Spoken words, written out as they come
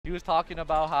He was talking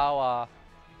about how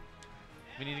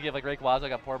we need to give like Rayquaza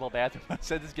like a portable bathroom. I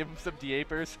said just give him some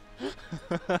de-apers.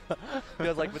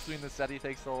 Because like between the set he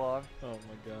takes so long. Oh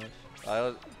my gosh.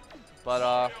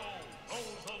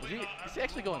 Is he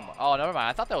actually going? Oh, never mind.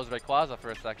 I thought that was Rayquaza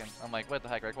for a second. I'm like, what the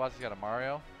heck? Rayquaza's got a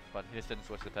Mario, but he just didn't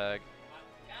switch the tag.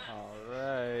 All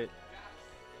right.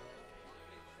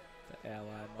 The Ally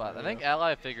Mario. But I think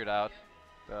Ally figured out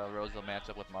the Rosa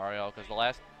matchup with Mario because the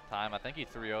last time I think he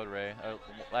 3-0'd Ray.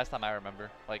 Last time I remember,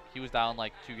 like he was down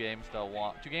like 2 games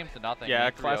to nothing. Yeah,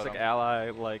 classic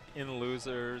Ally, like in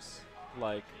losers,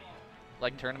 like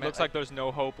tournament. Looks like there's no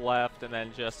hope left, and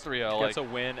then just 3-0 gets a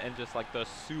win and just like the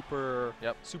super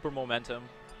momentum.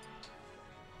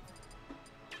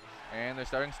 And they're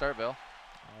starting Startville.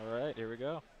 All right, here we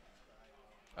go.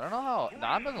 I don't know how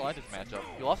Nam doesn't like this matchup.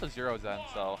 He lost to 0 Zen,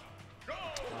 so.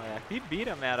 Oh yeah, he beat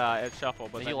him at Shuffle,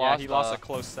 but he lost a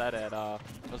close set at.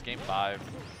 It was game 5.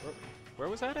 Where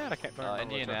was that at? I can't remember.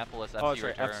 Indianapolis FC FC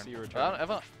return. FC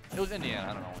return. It was Indiana.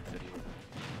 I don't know what city.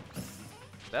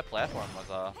 That platform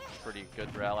was pretty good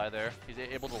for Ally there. He's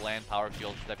able to land power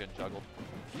shield, step in, juggle.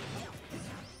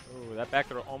 Ooh, that back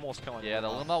throw almost killing. Yeah, the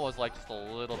Luma was like just a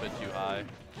little bit too high.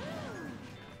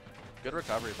 Good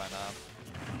recovery by Nam.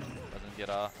 Doesn't get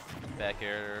a back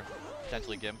air or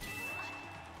potentially gimp.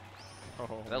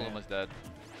 Oh, that Luma's dead.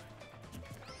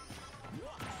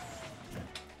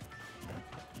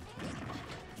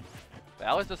 The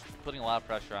Ally's just putting a lot of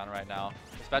pressure on right now,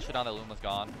 especially now that Luma's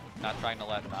gone. Not trying to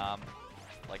let Nam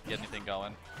like get anything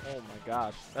going. Oh my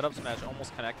gosh, that up smash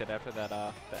almost connected after that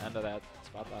the end of that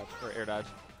spot dodge or air dodge.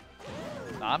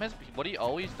 Nam is what he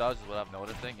always does is what I'm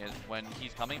noticing is when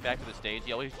he's coming back to the stage,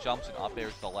 he always jumps and up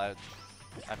airs the ledge.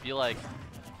 I feel like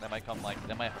that might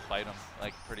fight him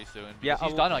like pretty soon. Yeah,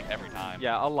 he's done it like every time.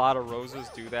 Yeah, a lot of Roses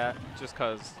do that just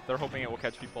because they're hoping it will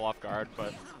catch people off guard,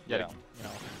 but you know,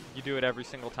 you do it every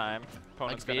single time.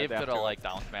 Opponent's like gonna adapt could have to like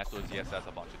down smashed with ZSS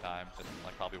a bunch of times and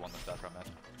like probably won the set from it.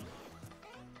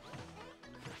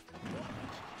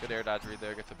 Good air dodge read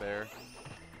there, gets a bear.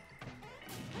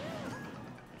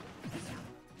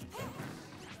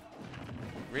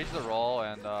 Reads the roll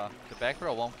and the back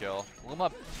throw won't kill.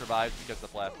 Luma survives because the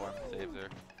platform saves her.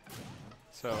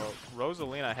 So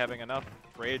RosaLuma having enough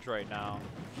rage right now.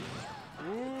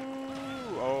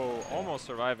 Ooh, oh, almost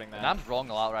surviving that. Nam's rolling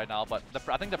a lot right now, but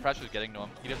I think the pressure's getting to him.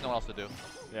 He doesn't know what else to do.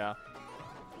 Yeah.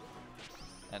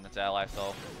 And it's Ally,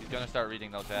 so he's gonna start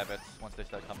reading those habits once they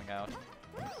start coming out.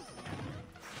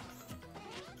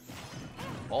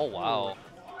 Oh wow.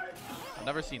 I've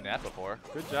never seen that before.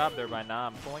 Good job there by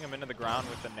Nam, pulling him into the ground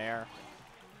with the nair.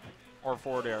 Or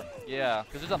forward air. Yeah,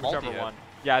 because there's a multi one.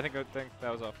 Yeah, I think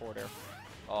that was a forward air.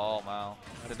 Oh wow.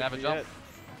 Didn't have a jump.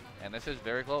 And this is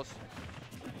very close.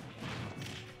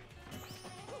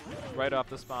 Right off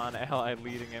the spawn, Ally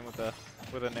leading in with a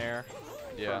nair.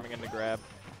 Yeah. Farming in the grab.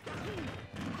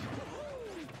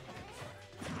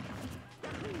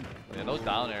 Yeah, those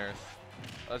down airs.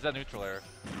 Oh, is that neutral air?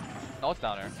 No, it's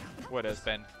down air. What is?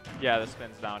 Spin. Yeah, the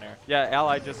spin's down air. Yeah,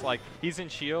 Ally just like, he's in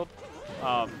shield.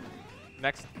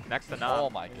 Next to Nam. Oh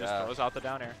my god. Just throws out the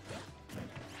down air.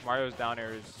 Mario's down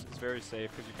air is very safe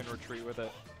because you can retreat with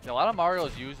it. Yeah, a lot of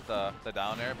Marios use the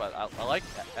down air, but I like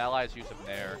Ally's use of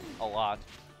nair a lot.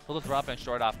 He'll just run up and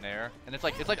short off nair, and it's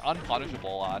like unpunishable a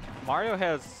lot. Mario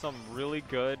has some really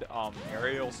good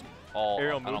aerial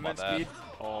movement speed.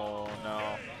 Oh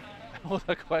no. That was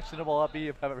a questionable up B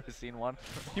if I've ever seen one.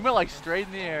 He went like straight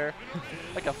in the air,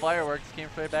 like a fireworks, came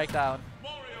straight back down.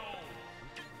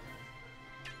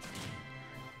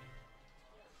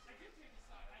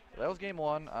 That was game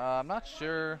 1. I'm not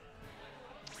sure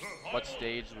what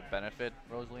stage would benefit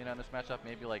RosaLuma in this matchup.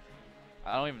 Maybe like,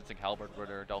 I don't even think Halberd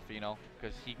would or Delfino,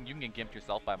 because you can get gimped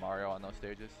yourself by Mario on those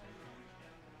stages.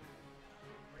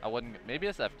 I wouldn't, maybe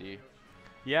it's FD.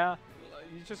 Yeah,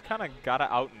 you just kind of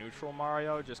gotta out neutral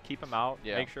Mario, just keep him out,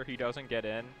 yeah. Make sure he doesn't get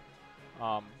in.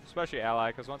 Especially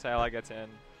Ally, because once Ally gets in,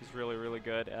 he's really, really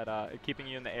good at keeping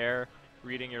you in the air,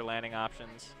 reading your landing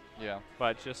options. Yeah.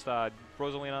 But just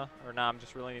RosaLuma or Nam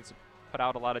just really needs to put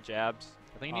out a lot of jabs.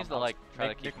 I think he needs to like try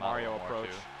to keep Mario approach.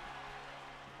 Too.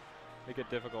 Make it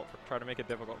difficult. Try to make it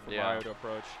difficult for Mario to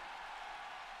approach.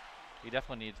 He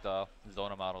definitely needs to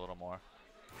zone him out a little more,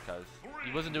 because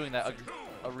he wasn't doing that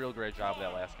a real great job of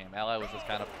that last game. Ally was just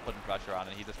kind of putting pressure on,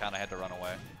 and he just kind of had to run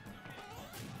away.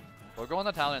 We're going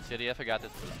to Town and City. I forgot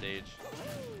this was the stage,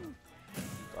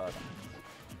 but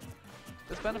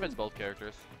this benefits both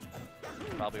characters.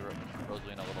 Probably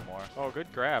RosaLuma a little more. Oh, good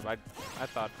grab. I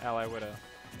thought Ally would have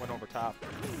went over top.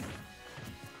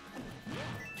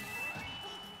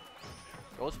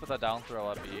 Goes for the down throw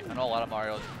up B. I know a lot of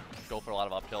Marios go for a lot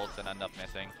of up tilts and end up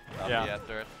missing up B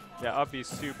after it. Yeah, up B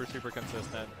super, super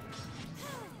consistent.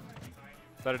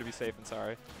 Better to be safe than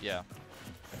sorry. Yeah.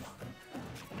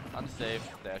 Unsafe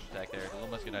dash attack there.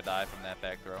 Luma's gonna die from that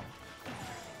back throw.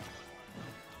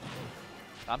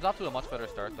 I'm off to a much better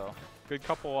start though. Good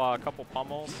couple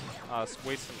pummels.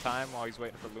 Waste some time while he's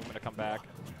waiting for Luma to come back.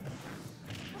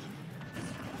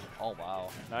 Oh wow.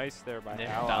 Nice there by Nick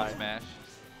Ally. down smash.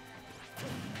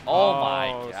 Oh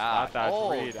my spot god. dodge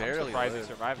Oh, read. I'm barely surprised he lived.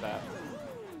 survived that.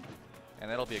 And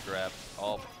that'll be a grab.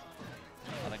 Oh.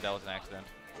 I think that was an accident.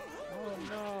 Oh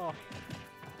no.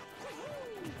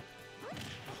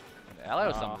 Ally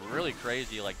has some really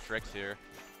crazy like tricks here.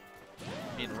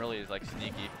 Being really like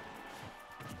sneaky.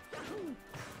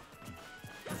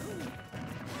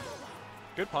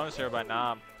 Good punish there by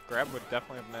Nam. Grab would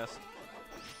definitely have missed.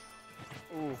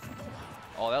 Ooh.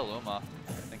 Oh, that Luma,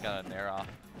 I think got a nair off.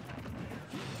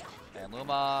 And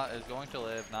Luma is going to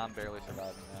live, Nam barely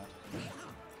surviving that.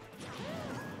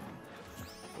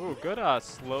 Ooh, good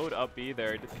slowed up B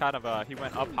there. Just kind of he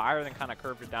went up higher, then kind of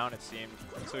curved it down, it seemed,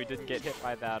 so he didn't get hit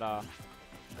by that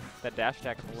that dash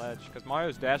attack at the ledge. Because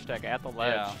Mario's dash attack at the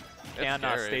ledge can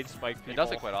stage spike people. It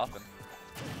does it quite often.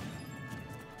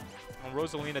 And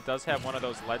RosaLuma does have one of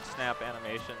those ledge snap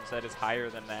animations that is higher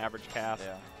than the average cast.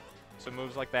 Yeah. So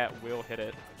moves like that will hit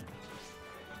it.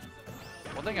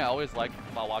 One thing I always like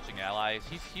about watching Ally is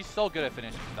he's so good at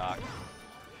finishing stocks.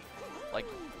 Like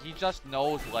he just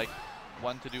knows like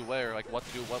when to do where, like what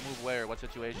to do, what move where, what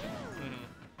situation.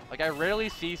 Like I rarely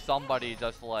see somebody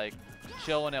just like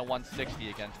chilling at 160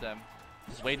 against him,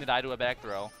 just waiting to die to a back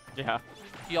throw. Yeah.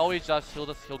 He always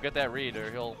he'll get that read, or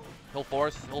he'll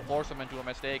force them into a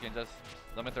mistake and just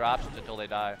limit their options until they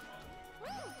die.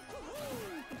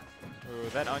 Ooh,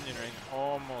 that onion ring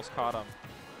almost caught him,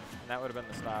 and that would have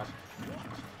been the stock.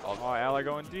 Oh, Ally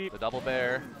going deep. The double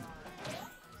bear.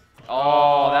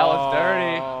 Oh, that was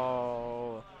dirty.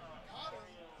 Oh,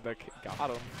 got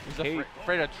him. He's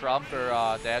afraid of Trump or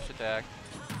dash attack,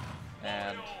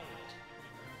 and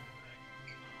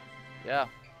yeah,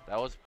 that was